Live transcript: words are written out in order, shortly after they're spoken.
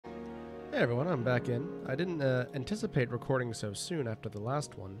Hey everyone, I'm back in. I didn't anticipate recording so soon after the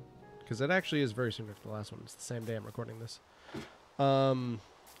last one, because it actually is very soon after the last one. It's the same day I'm recording this.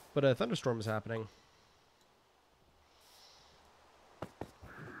 But a thunderstorm is happening.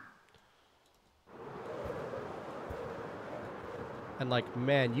 And like,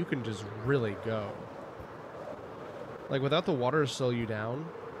 man, you can just really go. Like, without the water to slow you down,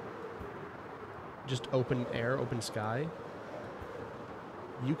 just open air, open sky,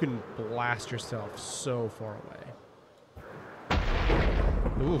 you can blast yourself so far away.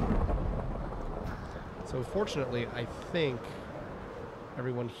 Ooh. So fortunately, I think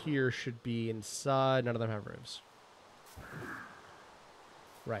everyone here should be inside. None of them have roofs.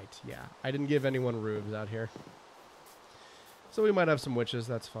 Right, yeah. I didn't give anyone roofs out here. So we might have some witches,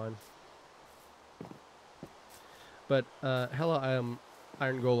 that's fine. But hella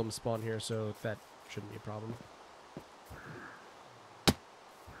iron golem spawn here, so that shouldn't be a problem.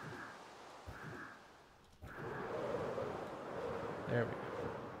 There we go.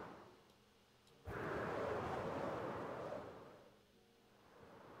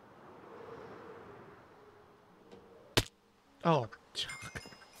 Oh, chuck.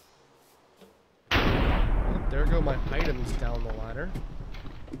 Well, there go my items down the ladder.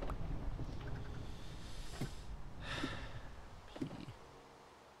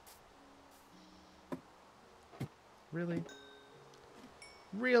 Really?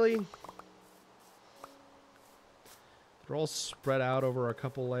 Really? They're all spread out over a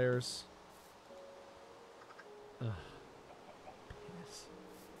couple layers. Ugh. Piss.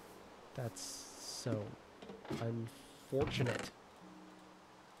 That's so unfortunate.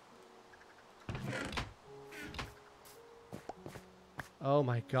 Oh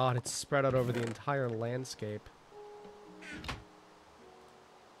my god, it's spread out over the entire landscape.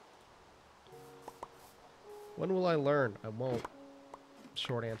 When will I learn? I won't.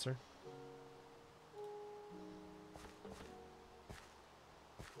 Short answer.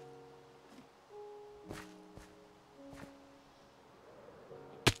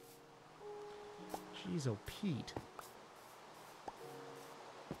 Jeez, oh Pete.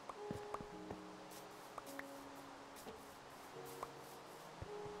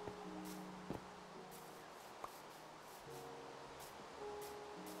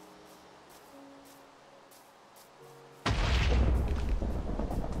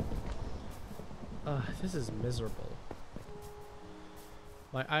 This is miserable.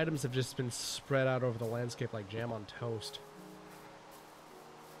 My items have just been spread out over the landscape like jam on toast.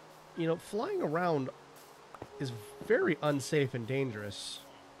 You know, flying around is very unsafe and dangerous.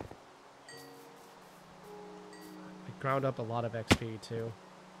 I ground up a lot of XP too.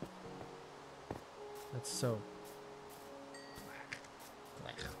 That's so...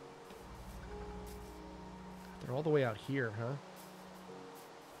 They're all the way out here, huh?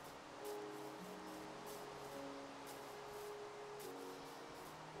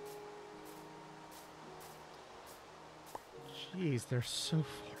 Jeez, they're so far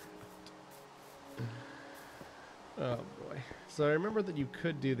out. Oh boy. So I remember that you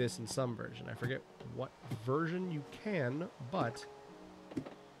could do this in some version. I forget what version you can, but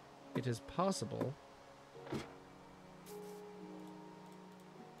it is possible.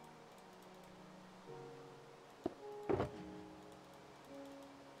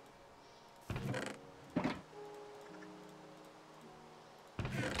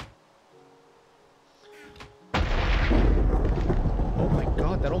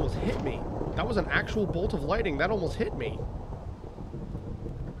 That almost hit me. That was an actual bolt of lightning. That almost hit me.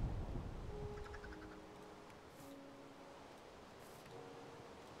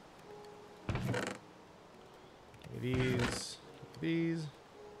 Give me these. Give me these.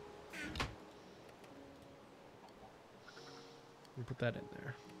 And put that in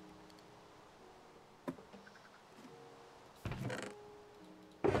there.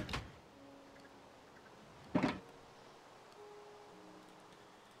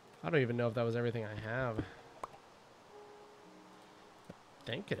 I don't even know if that was everything I have. I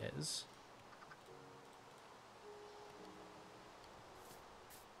think it is.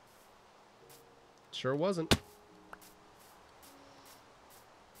 Sure wasn't.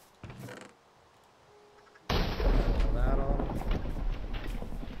 All that on.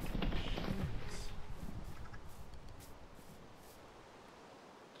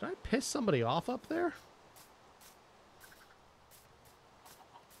 Did I piss somebody off up there?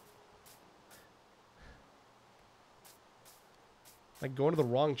 Like going to the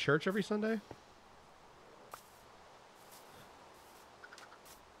wrong church every Sunday?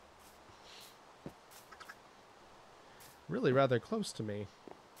 Really rather close to me.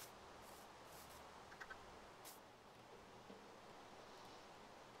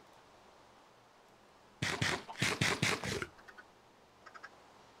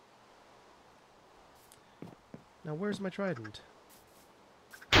 Now where's my trident?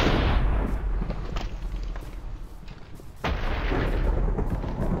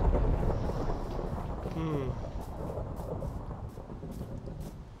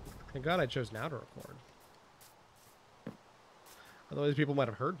 Thank God I chose now to record. Otherwise people might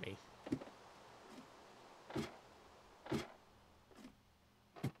have heard me.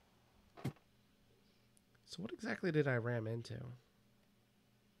 So what exactly did I ram into?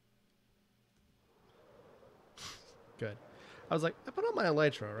 Good. I was like, I put on my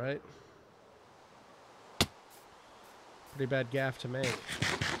elytra, right? Pretty bad gaff to make.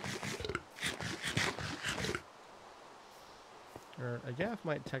 Or a gaff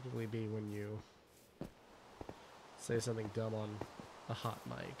might technically be when you say something dumb on a hot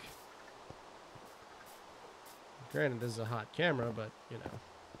mic. Granted, this is a hot camera, but, you know.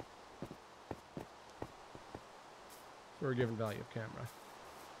 For a given value of camera.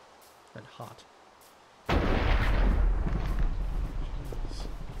 And hot. Jeez.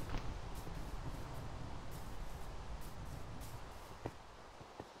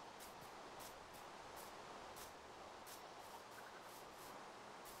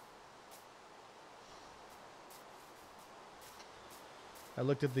 I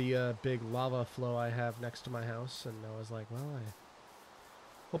looked at the big lava flow I have next to my house, and I was like, well, I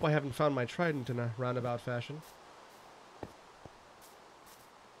hope I haven't found my trident in a roundabout fashion.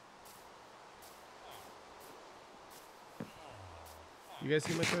 You guys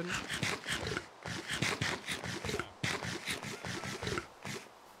see my trident?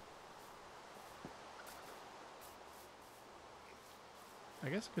 I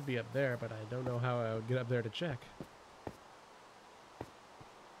guess it could be up there, but I don't know how I would get up there to check.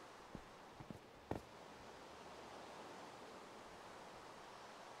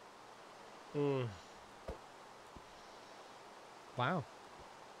 Wow.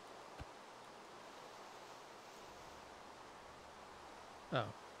 Oh.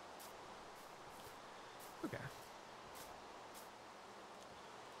 Okay.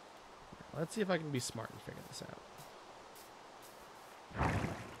 Let's see if I can be smart and figure this out.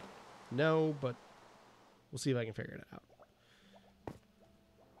 No, but we'll see if I can figure it out.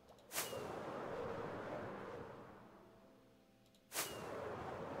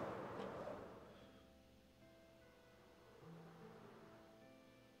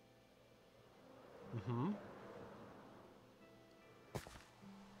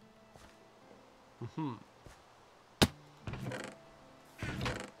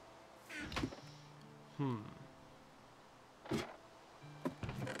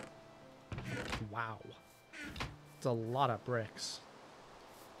 Wow. It's a lot of bricks.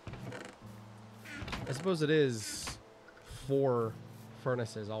 I suppose it is 4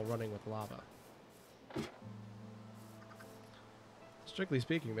 furnaces all running with lava. Strictly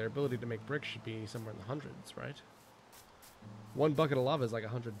speaking, their ability to make bricks should be somewhere in the hundreds, right? 1 bucket of lava is like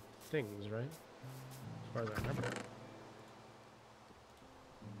 100 things, right? As far as I remember.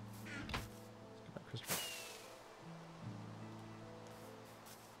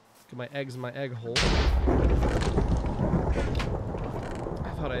 Let's get my eggs in my egg hole.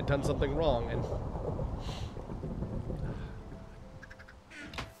 I thought I had done something wrong, and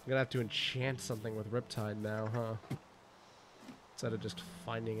I'm gonna have to enchant something with Riptide now, huh? Instead of just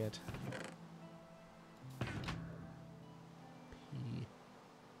finding it. P.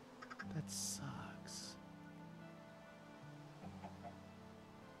 That sucks.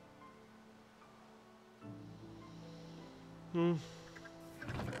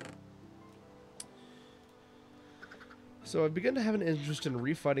 So I've begun to have an interest in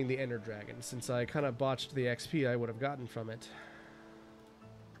refighting the Ender Dragon, since I kind of botched the XP I would have gotten from it.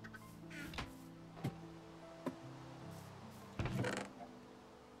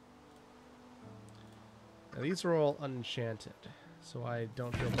 Now these are all unenchanted, so I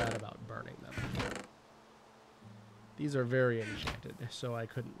don't feel bad about burning them. These are very enchanted, so I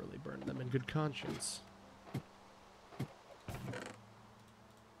couldn't really burn them in good conscience.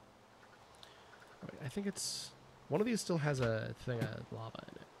 Right, I think it's... One of these still has a thing of lava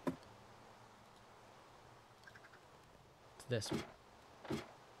in it. It's this one.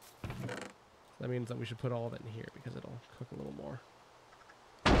 That means that we should put all of it in here because it'll cook a little more.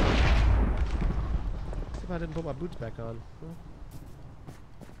 See if I didn't put my boots back on.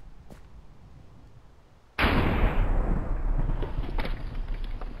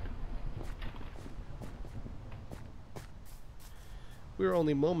 We were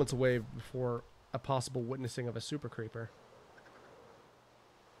only moments away before a possible witnessing of a super creeper.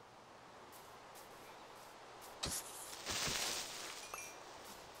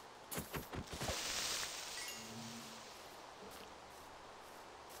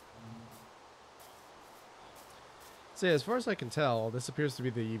 So yeah, as far as I can tell, this appears to be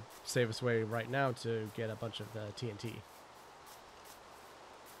the safest way right now to get a bunch of TNT.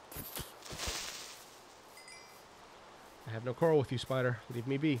 I have no quarrel with you, spider. Leave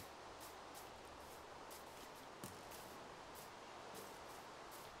me be.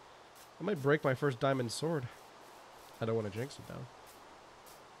 I might break my first diamond sword. I don't want to jinx it, though.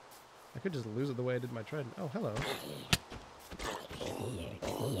 I could just lose it the way I did my trident. Oh, hello.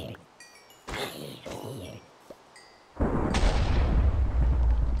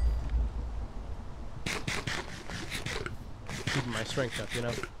 Keeping my strength up, you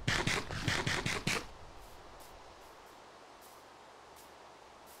know?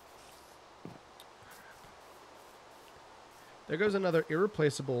 There goes another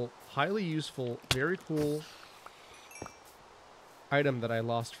irreplaceable, highly useful, very cool item that I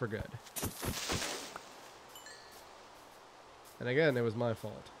lost for good. And again, it was my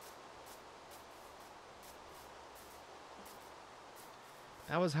fault.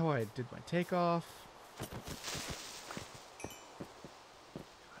 That was how I did my takeoff.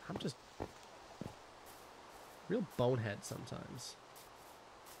 I'm just real bonehead sometimes.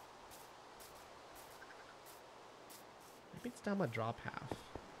 Maybe it's down my drop half.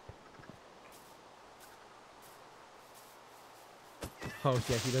 Oh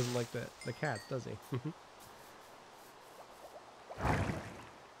yeah, he doesn't like the cats, does he?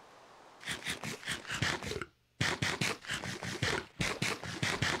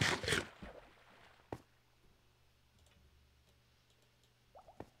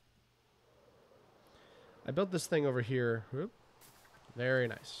 I built this thing over here. Whoop. Very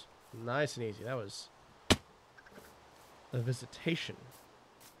nice. Nice and easy. That was a visitation.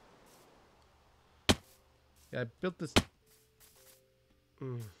 Yeah, I built this...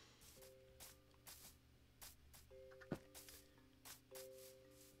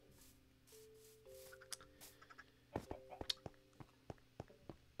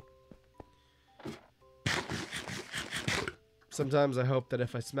 Sometimes I hope that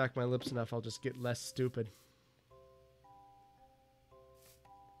if I smack my lips enough, I'll just get less stupid.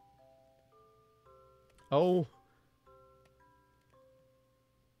 Oh.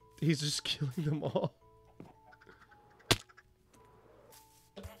 He's just killing them all.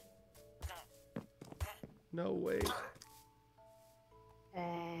 No way.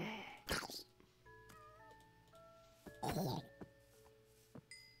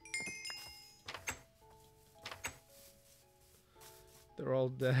 They're all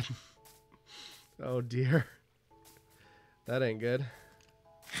dead. Oh dear. That ain't good.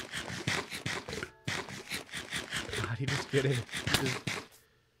 God, he just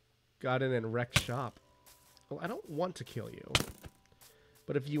got in and wrecked shop. Well, I don't want to kill you.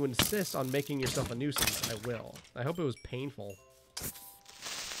 But if you insist on making yourself a nuisance, I will. I hope it was painful.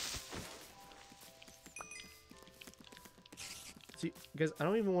 See, guys, I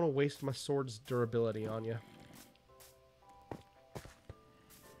don't even want to waste my sword's durability on you.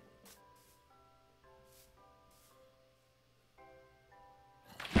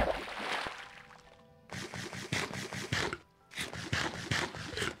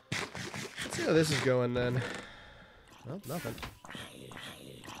 Let's see how this is going then. Oh, nothing.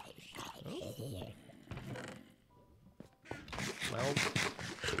 Well,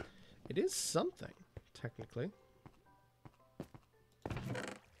 it is something, technically.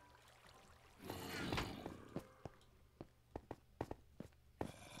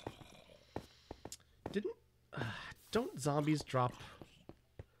 Don't zombies drop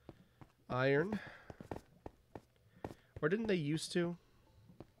iron? Or didn't they used to?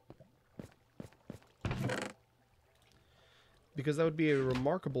 Because that would be a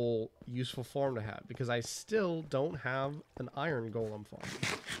remarkable, useful farm to have. Because I still don't have an iron golem farm.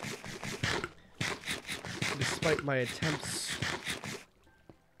 Despite my attempts.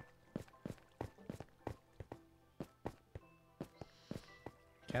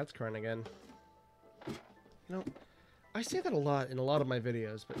 Cat's crying again. You know, I say that a lot in a lot of my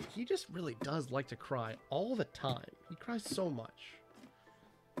videos, but he just really does like to cry all the time. He cries so much.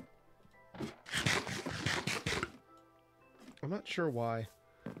 I'm not sure why.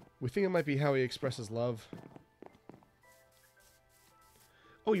 We think it might be how he expresses love.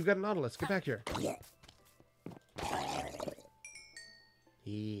 Oh, you've got a Nautilus. Get back here.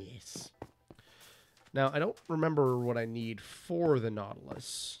 Yes. Now, I don't remember what I need for the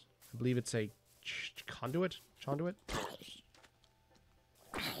Nautilus. I believe it's a conduit? Conduit?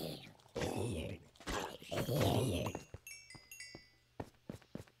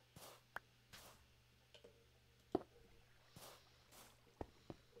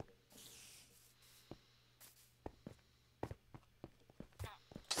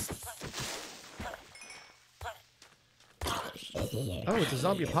 Oh, it's a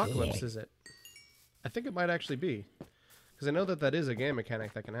zombie apocalypse, is it? I think it might actually be. Because I know that that is a game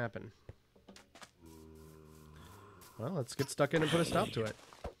mechanic that can happen. Well, let's get stuck in and put a stop to it.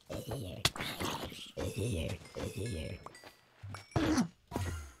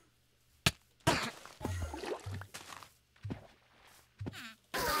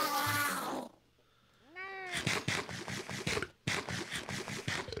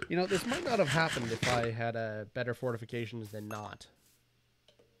 You know, this might not have happened if I had better fortifications than not.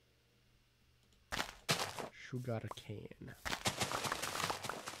 Sugar cane.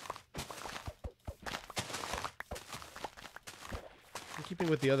 In keeping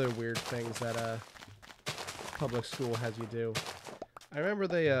with the other weird things that public school has you do, I remember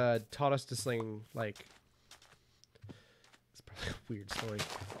they taught us to sing, like... It's probably a weird story.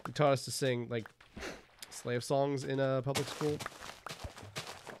 They taught us to sing, like, slave songs in public school.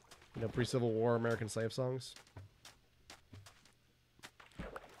 You know, pre-Civil War American slave songs.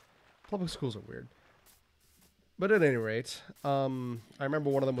 Public schools are weird. But at any rate, I remember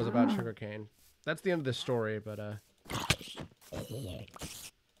one of them was about sugarcane. That's the end of this story, but what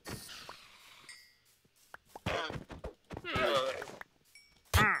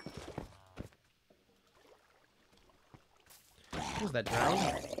was that, drown?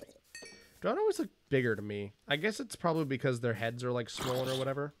 Drown always look bigger to me. I guess it's probably because their heads are like swollen or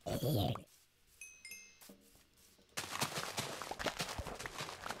whatever.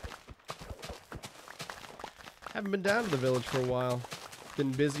 Haven't been down to the village for a while.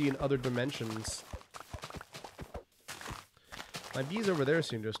 Been busy in other dimensions. My bees over there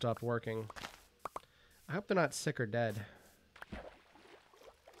seem to have stopped working. I hope they're not sick or dead.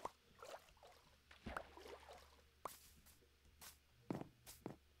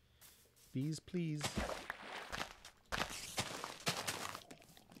 Bees, please.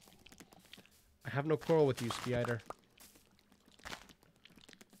 I have no quarrel with you, Spider.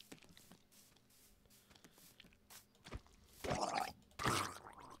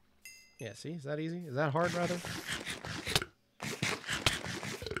 Yeah, see? Is that easy? Is that hard, rather?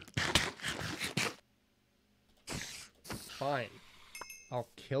 Fine. I'll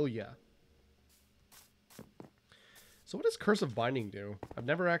kill ya. So what does Curse of Binding do? I've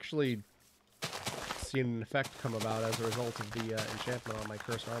never actually seen an effect come about as a result of the enchantment on my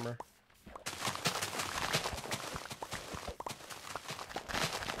cursed armor.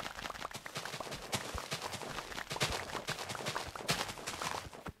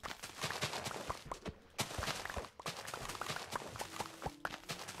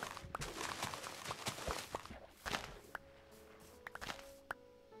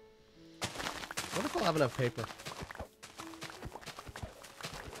 What if I'll have enough paper?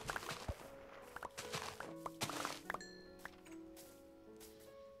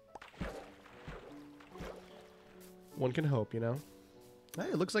 One can hope, you know. Hey,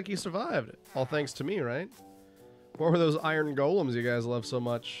 it looks like you survived. All thanks to me, right? What were those iron golems you guys love so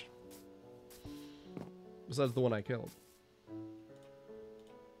much? Besides the one I killed.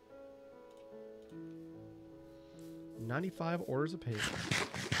 $95 orders of paper.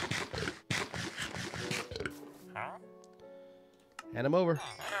 Hand him over.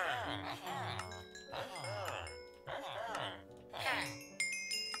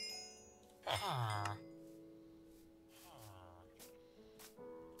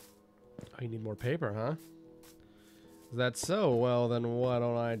 Oh, you need more paper, huh? Is that so? Well, then why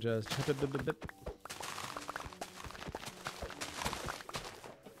don't I just... Let's go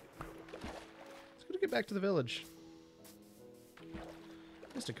get back to the village.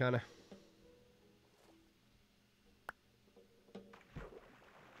 Just to kind of...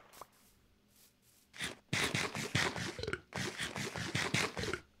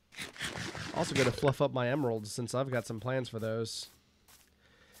 Also going to fluff up my emeralds since I've got some plans for those.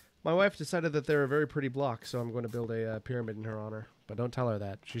 My wife decided that they're a very pretty block, so I'm going to build a pyramid in her honor. But don't tell her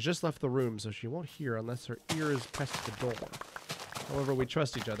that. She's just left the room, so she won't hear unless her ear is pressed to the door. However, we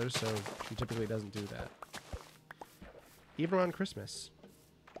trust each other, so she typically doesn't do that. Even around Christmas.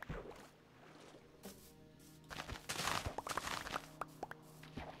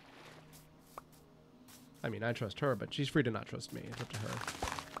 I mean, I trust her, but she's free to not trust me. It's up to her.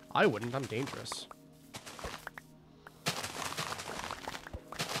 I wouldn't. I'm dangerous.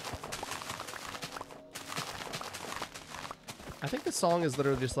 I think the song is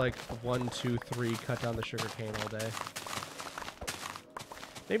literally just like 1, 2, 3, cut down the sugar cane all day.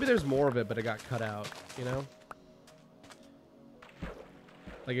 Maybe there's more of it, but it got cut out, you know?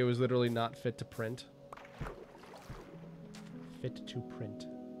 Like it was literally not fit to print. Fit to print.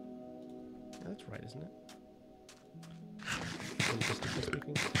 Yeah, that's right, isn't it? Linguistically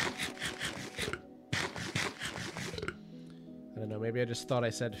speaking. I don't know. Maybe I just thought I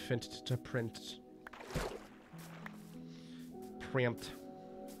said fint to print. Primped.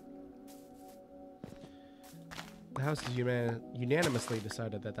 The house is unanimously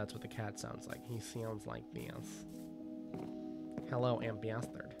decided that that's what the cat sounds like. He sounds like this. Hello, Aunt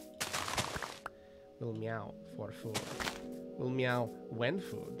Bastard. Will meow for food. Will meow when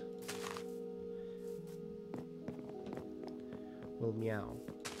food. Will meow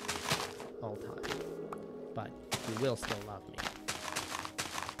all time. But he will still love me.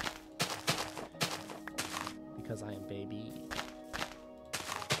 Because I am baby.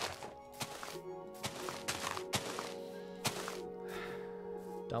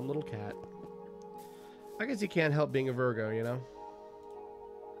 Dumb little cat. I guess you can't help being a Virgo, you know?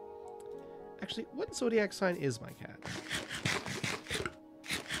 Actually, what zodiac sign is my cat?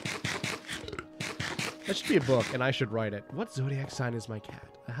 That should be a book, and I should write it. What zodiac sign is my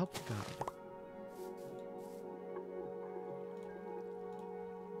cat? A helpful guide.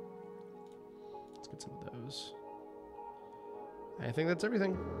 Let's get some of those. I think that's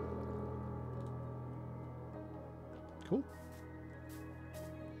everything. Cool.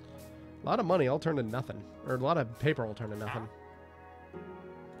 A lot of money all turned to nothing. Or a lot of paper all turned to nothing.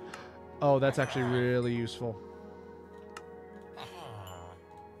 Oh, that's actually really useful.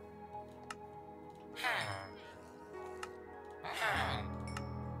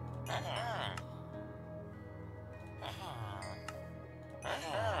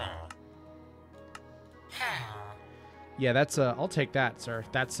 Yeah, that's I'll take that, sir.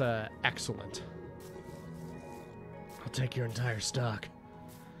 That's excellent. I'll take your entire stock.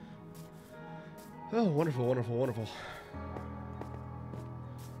 Oh, wonderful, wonderful, wonderful.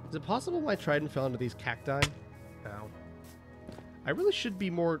 Is it possible my trident fell into these cacti? No. I really should be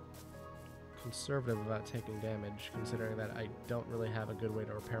more conservative about taking damage, considering that I don't really have a good way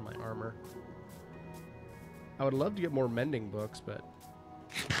to repair my armor. I would love to get more mending books, but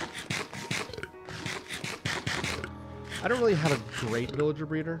I don't really have a great villager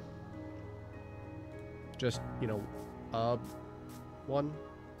breeder. Just, you know, one.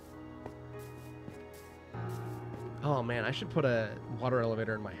 Oh man, I should put a water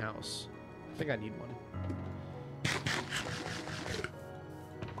elevator in my house. I think I need one.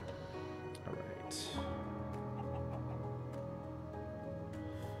 Alright.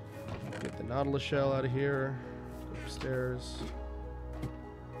 Get the Nautilus shell out of here. Go upstairs.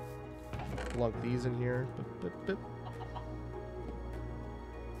 Plug these in here. Boop, boop, boop.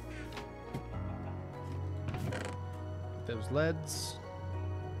 Get those leads.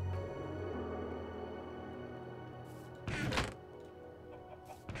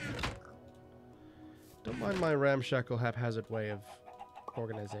 Don't mind my ramshackle haphazard way of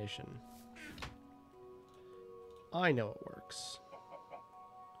organization. I know it works.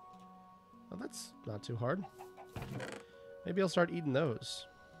 Well, that's not too hard. Maybe I'll start eating those.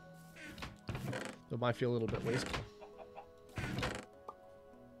 Though it might feel a little bit wasteful.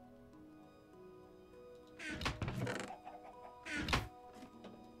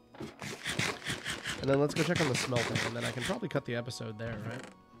 And then let's go check on the smelting, and then I can probably cut the episode there, right?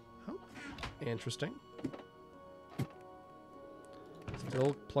 Oh, interesting.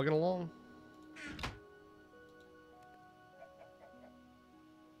 Still plugging along.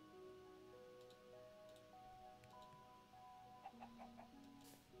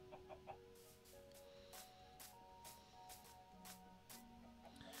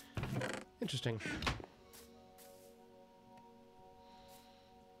 Interesting.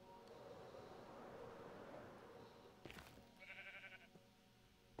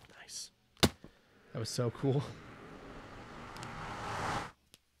 Nice. That was so cool.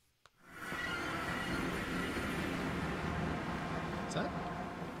 What's that?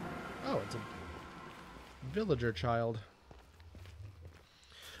 Oh, it's a villager child.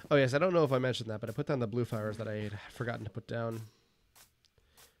 Oh yes, I don't know if I mentioned that, but I put down the blue flowers that I had forgotten to put down.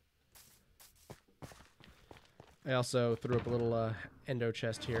 I also threw up a little endo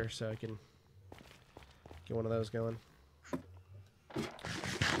chest here, so I can get one of those going. Should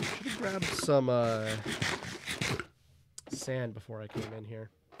have grabbed some sand before I came in here.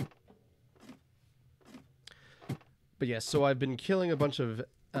 But yes, so I've been killing a bunch of...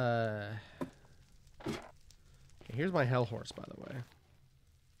 Okay, here's my hell horse, by the way.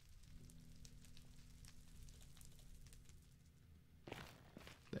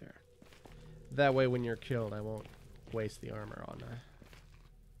 There. That way when you're killed, I won't waste the armor on,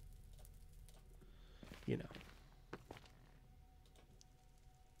 you know.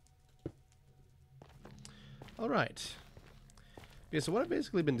 Alright. Okay, so what I've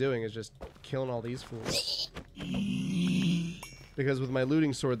basically been doing is just killing all these fools. Because with my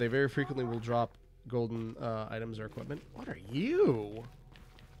looting sword, they very frequently will drop golden items or equipment. What are you?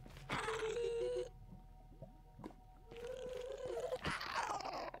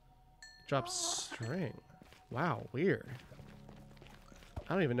 Drops string. Wow, weird.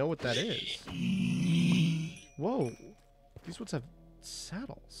 I don't even know what that is. Whoa. These ones have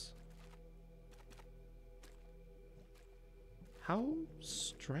saddles. How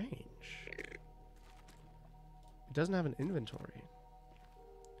strange. It doesn't have an inventory.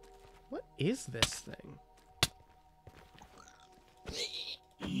 What is this thing?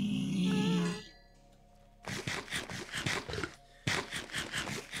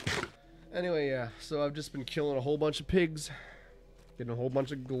 Anyway, yeah. So I've just been killing a whole bunch of pigs. Getting a whole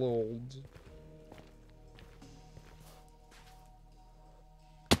bunch of gold.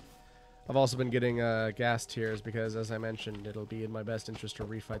 I've also been getting gas tiers because, as I mentioned, it'll be in my best interest to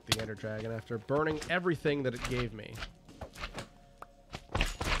refight the Ender Dragon after burning everything that it gave me.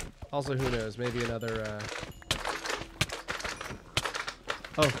 Also, who knows? Maybe another...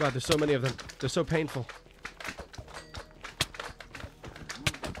 Oh god, there's so many of them. They're so painful.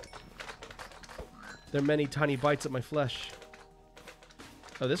 There are many tiny bites at my flesh.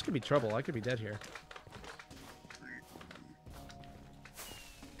 Oh, this could be trouble. I could be dead here.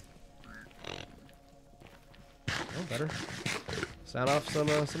 Oh, better. Sound off some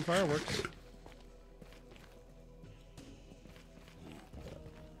fireworks.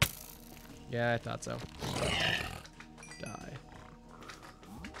 Yeah, I thought so. Die.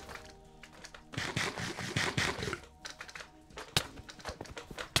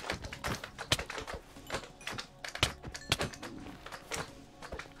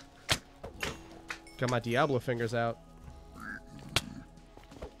 Got my Diablo fingers out.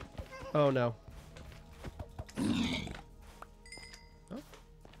 Oh no. Oh.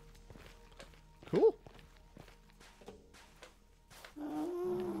 Cool.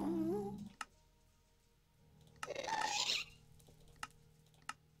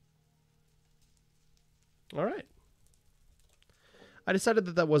 All right. I decided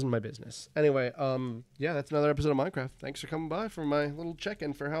that wasn't my business. Anyway, yeah, that's another episode of Minecraft. Thanks for coming by for my little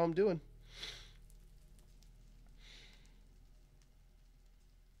check-in for how I'm doing.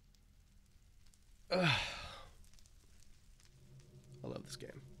 I love this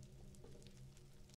game.